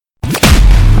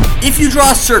If you draw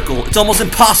a circle, it's almost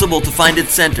impossible to find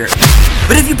its center.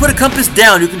 But if you put a compass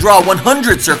down, you can draw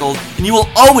 100 circles, and you will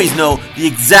always know the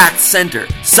exact center.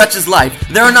 Such is life.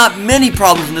 There are not many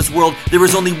problems in this world. There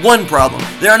is only one problem.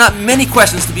 There are not many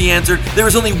questions to be answered. There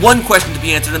is only one question to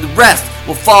be answered, and the rest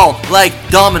will fall like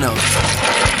dominoes.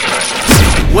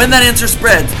 When that answer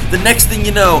spreads, the next thing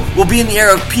you know, we'll be in the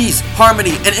era of peace,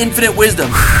 harmony, and infinite wisdom.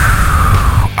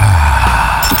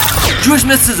 Jewish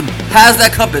mysticism has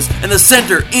that compass, and the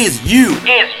center is you.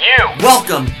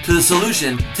 Welcome to the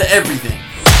solution to everything.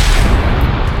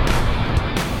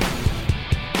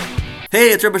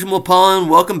 Hey, it's Rabbi Shmuel Pollan.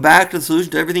 Welcome back to the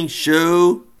Solution to Everything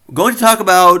show. We're going to talk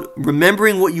about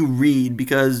remembering what you read,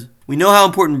 because we know how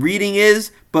important reading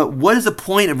is, but what is the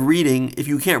point of reading if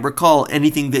you can't recall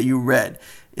anything that you read?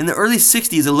 In the early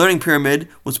 60s, a learning pyramid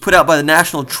was put out by the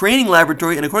National Training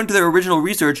Laboratory, and according to their original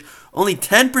research, only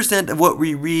 10% of what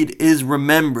we read is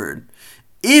remembered.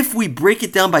 If we break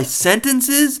it down by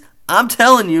sentences, I'm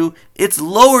telling you, it's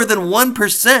lower than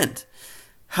 1%.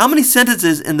 How many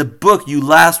sentences in the book you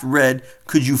last read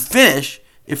could you finish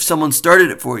if someone started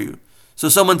it for you? So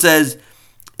someone says,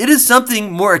 "It is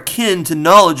something more akin to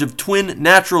knowledge of twin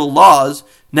natural laws.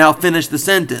 Now finish the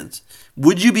sentence."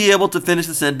 Would you be able to finish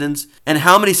the sentence? And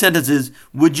how many sentences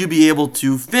would you be able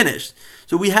to finish?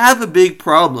 So we have a big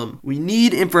problem. We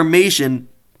need information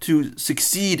to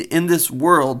succeed in this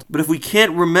world. But if we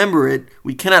can't remember it,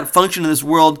 we cannot function in this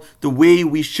world the way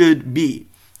we should be.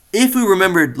 If we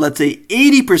remembered, let's say,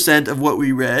 80% of what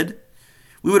we read,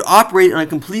 we would operate on a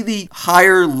completely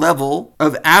higher level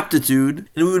of aptitude,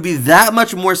 and we would be that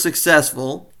much more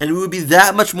successful, and we would be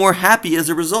that much more happy as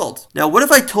a result. Now, what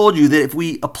if I told you that if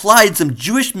we applied some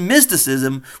Jewish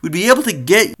mysticism, we'd be able to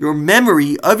get your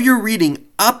memory of your reading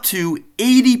up to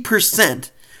 80%?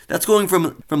 That's going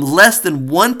from less than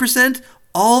 1%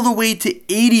 all the way to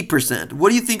 80%. What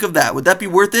do you think of that? Would that be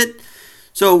worth it?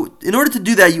 So, in order to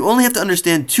do that, you only have to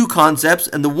understand two concepts,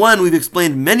 and the one we've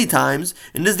explained many times,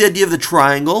 and this is the idea of the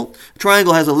triangle. A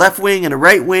triangle has a left wing and a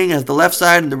right wing, has the left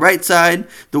side and the right side.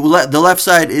 The left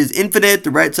side is infinite,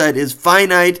 the right side is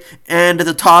finite, and at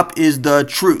the top is the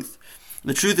truth.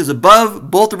 The truth is above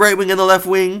both the right wing and the left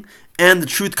wing, and the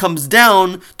truth comes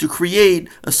down to create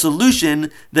a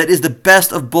solution that is the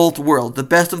best of both worlds, the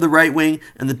best of the right wing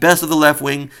and the best of the left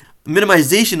wing.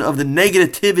 Minimization of the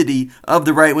negativity of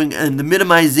the right wing and the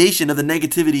minimization of the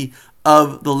negativity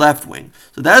of the left wing.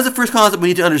 So that is the first concept we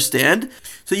need to understand.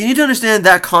 So you need to understand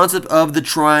that concept of the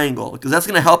triangle, because that's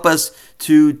going to help us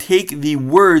to take the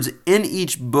words in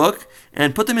each book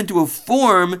and put them into a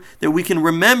form that we can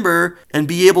remember and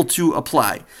be able to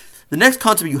apply. The next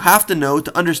concept you have to know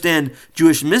to understand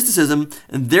Jewish mysticism,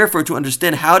 and therefore to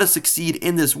understand how to succeed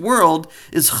in this world,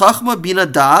 is Chachma Bina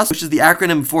Das, which is the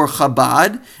acronym for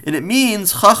Chabad, and it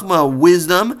means Chachma,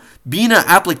 wisdom, Bina,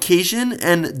 application,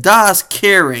 and Das,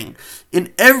 caring.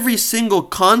 In every single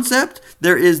concept,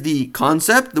 there is the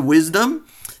concept, the wisdom,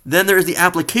 then there is the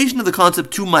application of the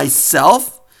concept to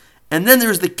myself, and then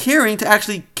there's the caring to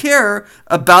actually care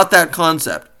about that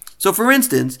concept. So for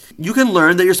instance, you can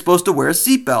learn that you're supposed to wear a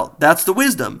seatbelt. That's the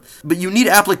wisdom. But you need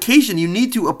application. You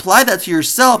need to apply that to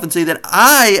yourself and say that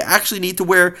I actually need to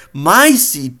wear my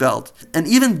seatbelt. And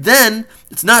even then,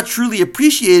 it's not truly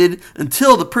appreciated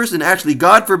until the person actually,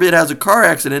 God forbid, has a car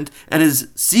accident and his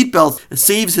seatbelt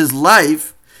saves his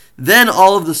life. Then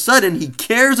all of a sudden, he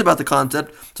cares about the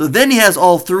concept. So then he has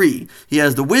all three. He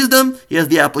has the wisdom, he has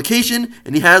the application,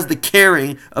 and he has the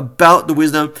caring about the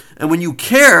wisdom. And when you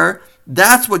care,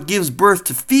 that's what gives birth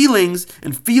to feelings,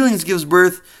 and feelings gives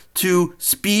birth to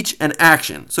speech and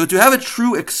action. So to have a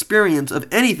true experience of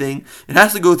anything, it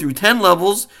has to go through 10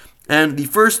 levels, and the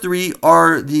first three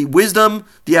are the wisdom,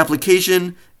 the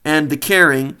application, and the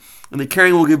caring. And the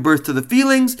caring will give birth to the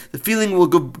feelings. The feeling will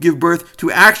give birth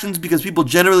to actions, because people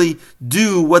generally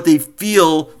do what they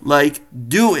feel like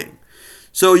doing.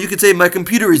 So you could say my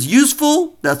computer is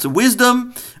useful. That's a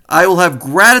wisdom. I will have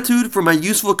gratitude for my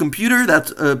useful computer.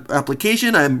 That's an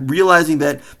application. I'm realizing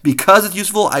that because it's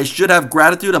useful, I should have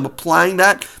gratitude. I'm applying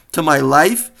that to my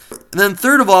life. And then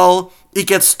third of all, it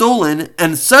gets stolen,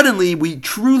 and suddenly we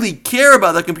truly care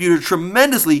about that computer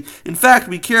tremendously. In fact,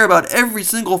 we care about every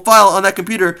single file on that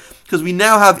computer because we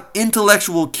now have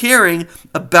intellectual caring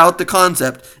about the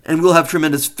concept. And we'll have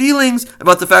tremendous feelings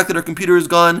about the fact that our computer is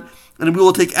gone, and we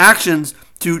will take actions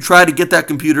to try to get that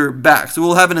computer back. So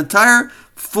we'll have an entire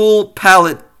full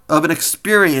palette of an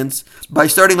experience by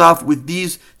starting off with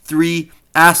these three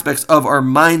aspects of our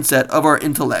mindset, of our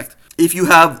intellect. If you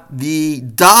have the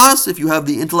das, if you have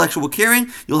the intellectual caring,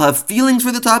 you'll have feelings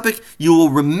for the topic. You will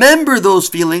remember those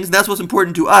feelings. That's what's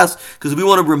important to us, because we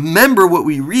want to remember what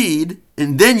we read.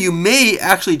 and then you may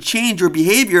actually change your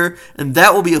behavior, and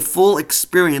that will be a full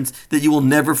experience that you will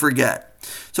never forget.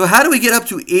 So how do we get up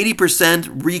to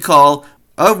 80% recall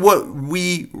of what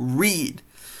we read?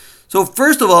 So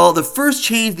first of all, the first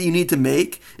change that you need to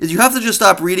make is you have to just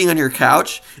stop reading on your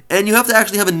couch, and you have to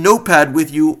actually have a notepad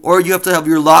with you, or you have to have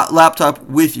your laptop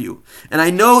with you. And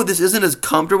I know this isn't as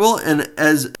comfortable and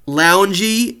as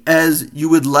loungy as you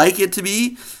would like it to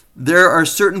be. There are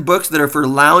certain books that are for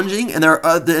lounging, and there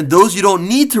are those you don't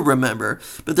need to remember.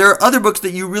 But there are other books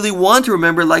that you really want to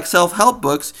remember, like self-help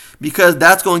books, because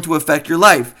that's going to affect your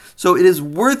life. So it is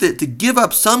worth it to give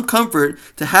up some comfort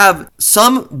to have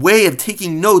some way of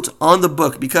taking notes on the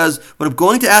book, because what I'm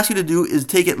going to ask you to do is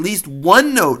take at least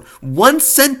one note, one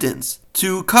sentence,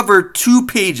 to cover 2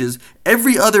 pages.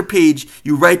 Every other page,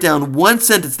 you write down one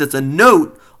sentence that's a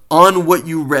note on what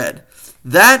you read.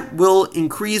 That will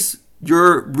increase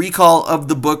your recall of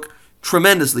the book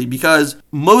tremendously, because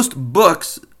most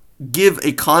books give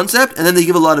a concept and then they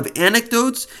give a lot of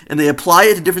anecdotes and they apply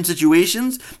it to different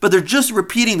situations, but they're just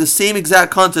repeating the same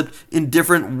exact concept in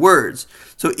different words.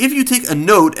 So if you take a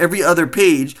note every other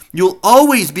page, you'll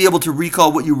always be able to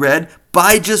recall what you read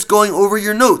by just going over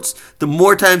your notes. The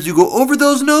more times you go over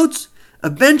those notes,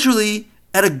 eventually,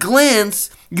 at a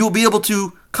glance, you'll be able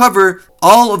to cover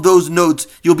all of those notes.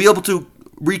 You'll be able to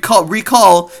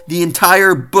recall the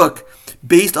entire book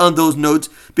based on those notes,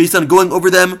 based on going over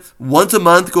them once a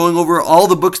month, going over all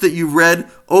the books that you've read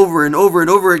over and over and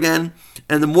over again.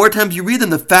 And the more times you read them,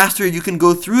 the faster you can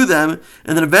go through them.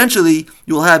 And then eventually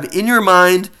you'll have in your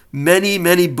mind many,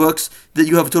 many books that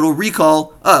you have a total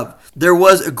recall of. There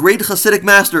was a great Hasidic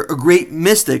master, a great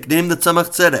mystic named the Tzemach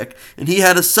Tzedek, and he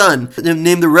had a son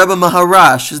named the Rebbe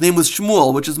Maharash. His name was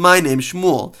Shmuel, which is my name,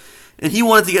 Shmuel. And he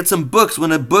wanted to get some books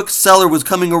when a bookseller was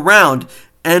coming around.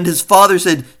 And his father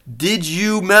said, "Did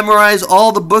you memorize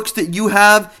all the books that you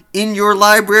have in your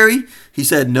library?" He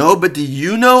said, "No, but do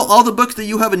you know all the books that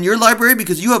you have in your library?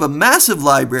 Because you have a massive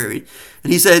library."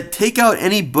 And he said, "Take out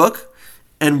any book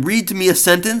and read to me a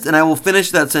sentence, and I will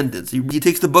finish that sentence." He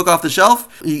takes the book off the shelf,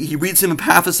 he reads him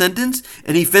half a sentence,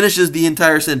 and he finishes the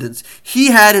entire sentence. He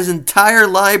had his entire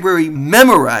library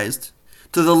memorized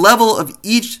to the level of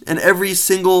each and every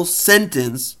single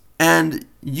sentence, and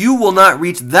you will not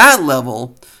reach that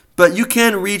level, but you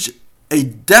can reach a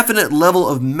definite level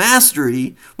of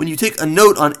mastery when you take a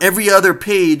note on every other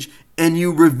page and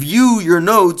you review your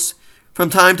notes from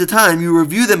time to time. You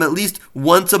review them at least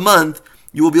once a month.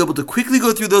 You will be able to quickly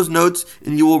go through those notes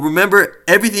and you will remember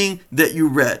everything that you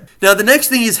read. Now, the next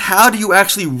thing is, how do you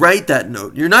actually write that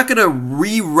note? You're not going to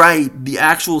rewrite the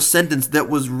actual sentence that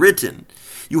was written.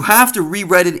 You have to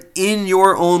rewrite it in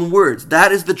your own words.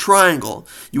 That is the triangle.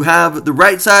 You have the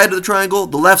right side of the triangle,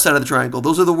 the left side of the triangle.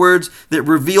 Those are the words that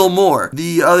reveal more.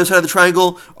 The other side of the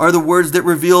triangle are the words that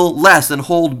reveal less and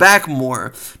hold back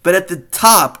more. But at the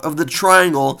top of the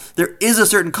triangle, there is a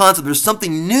certain concept. There's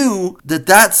something new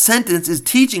that sentence is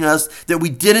teaching us that we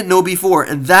didn't know before,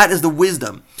 and that is the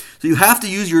wisdom. So you have to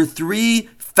use your 3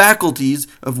 faculties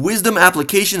of wisdom,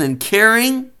 application, and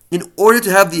caring in order to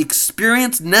have the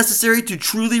experience necessary to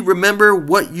truly remember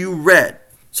what you read.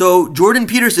 So Jordan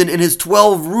Peterson, in his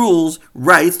 12 rules,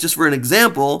 writes, just for an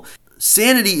example,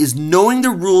 sanity is knowing the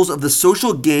rules of the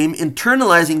social game,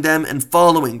 internalizing them, and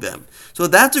following them. So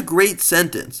that's a great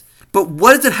sentence. But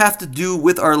what does it have to do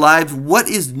with our lives? What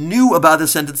is new about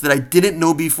this sentence that I didn't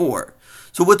know before?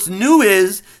 So what's new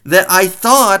is that I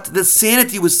thought that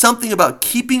sanity was something about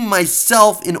keeping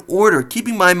myself in order,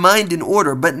 keeping my mind in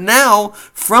order. But now,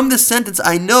 from this sentence,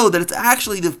 I know that it's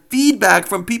actually the feedback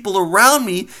from people around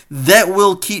me that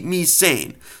will keep me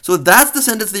sane. So that's the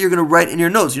sentence that you're going to write in your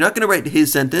notes. You're not going to write his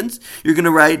sentence. You're going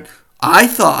to write, I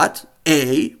thought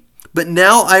A, but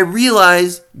now I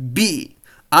realize B.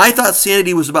 I thought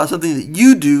sanity was about something that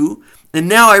you do, and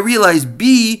now I realize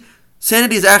B,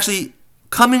 sanity is actually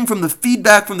coming from the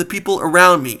feedback from the people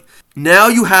around me. Now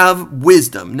you have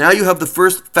wisdom. Now you have the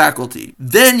first faculty.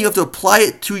 Then you have to apply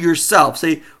it to yourself.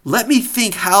 Say, let me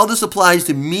think how this applies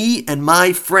to me and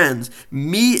my friends,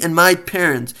 me and my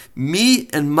parents, me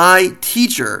and my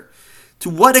teacher. To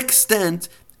what extent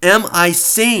am I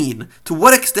sane? To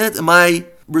what extent am I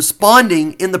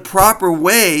responding in the proper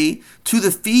way to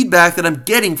the feedback that I'm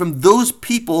getting from those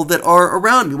people that are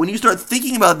around me? When you start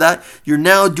thinking about that, you're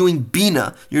now doing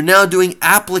Bina. You're now doing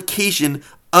application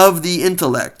of the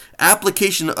intellect,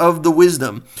 application of the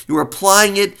wisdom. You are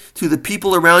applying it to the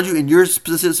people around you in your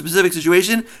specific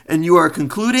situation, and you are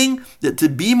concluding that to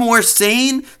be more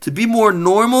sane, to be more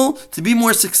normal, to be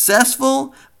more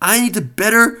successful, I need to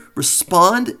better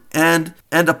respond and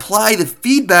apply the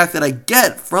feedback that I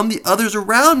get from the others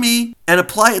around me and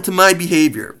apply it to my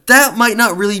behavior. That might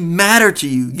not really matter to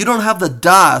you. You don't have the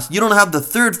das, you don't have the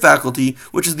third faculty,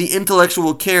 which is the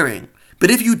intellectual caring.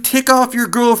 But if you tick off your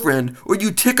girlfriend or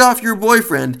you tick off your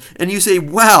boyfriend and you say,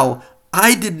 wow,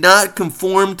 I did not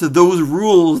conform to those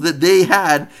rules that they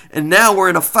had, and now we're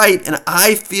in a fight and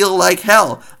I feel like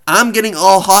hell. I'm getting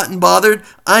all hot and bothered.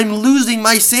 I'm losing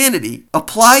my sanity.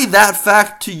 Apply that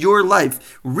fact to your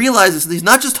life. Realize this. He's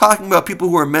not just talking about people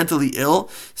who are mentally ill.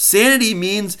 Sanity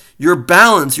means your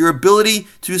balance, your ability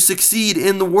to succeed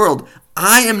in the world.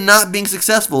 I am not being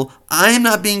successful. I am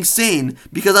not being sane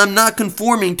because I'm not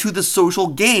conforming to the social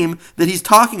game that he's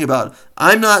talking about.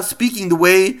 I'm not speaking the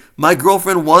way my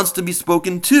girlfriend wants to be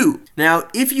spoken to. Now,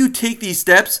 if you take these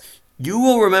steps, you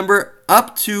will remember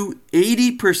up to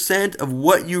 80% of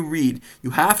what you read.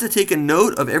 You have to take a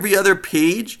note of every other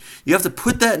page. You have to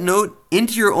put that note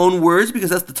into your own words because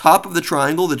that's the top of the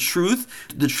triangle, the true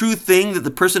thing that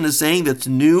the person is saying that's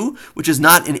new, which is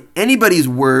not in anybody's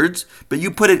words, but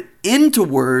you put it into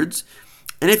words.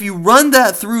 And if you run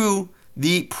that through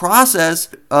the process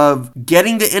of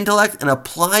getting the intellect and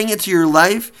applying it to your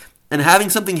life, and having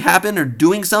something happen or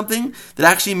doing something that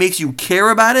actually makes you care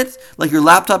about it, like your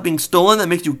laptop being stolen, that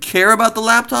makes you care about the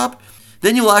laptop,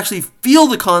 then you will actually feel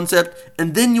the concept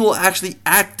and then you will actually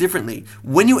act differently.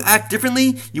 When you act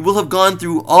differently, you will have gone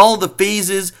through all the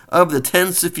phases of the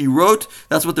 10 Sefirot.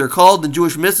 That's what they're called in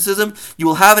Jewish mysticism. You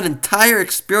will have an entire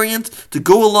experience to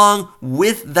go along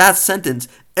with that sentence.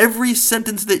 Every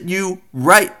sentence that you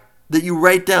write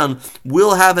down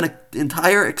will have an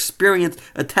entire experience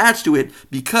attached to it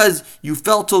because you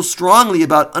felt so strongly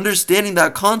about understanding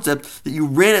that concept that you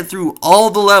ran it through all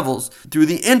the levels, through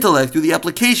the intellect, through the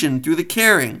application, through the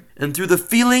caring, and through the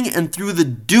feeling and through the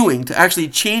doing to actually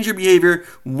change your behavior,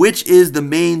 which is the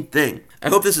main thing. I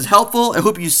hope this is helpful. I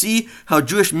hope you see how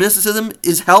Jewish mysticism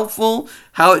is helpful,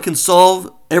 how it can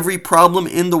solve every problem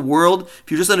in the world.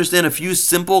 If you just understand a few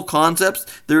simple concepts,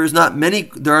 there are not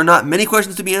many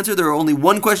questions to be answered. There are only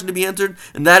one question to be answered,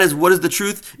 and that is, what is the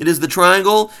truth? It is the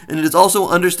triangle, and it is also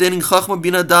understanding Chachma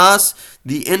Bina Das,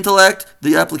 the intellect,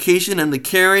 the application, and the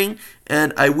caring.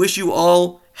 And I wish you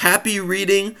all happy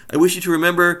reading. I wish you to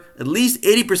remember at least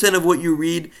 80% of what you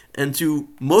read and to,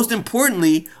 most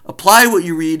importantly, apply what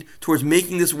you read towards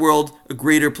making this world a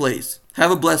greater place.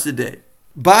 Have a blessed day.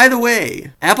 By the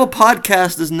way, Apple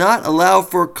Podcasts does not allow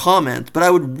for comment, but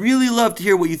I would really love to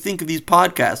hear what you think of these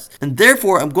podcasts. And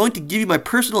therefore, I'm going to give you my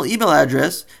personal email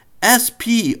address,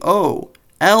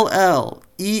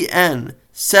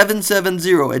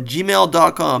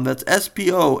 spollen770@gmail.com. That's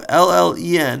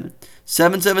spollen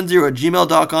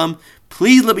 770@gmail.com.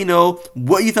 Please let me know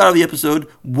what you thought of the episode,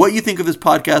 what you think of this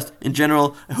podcast in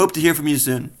general. I hope to hear from you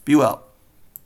soon. Be well.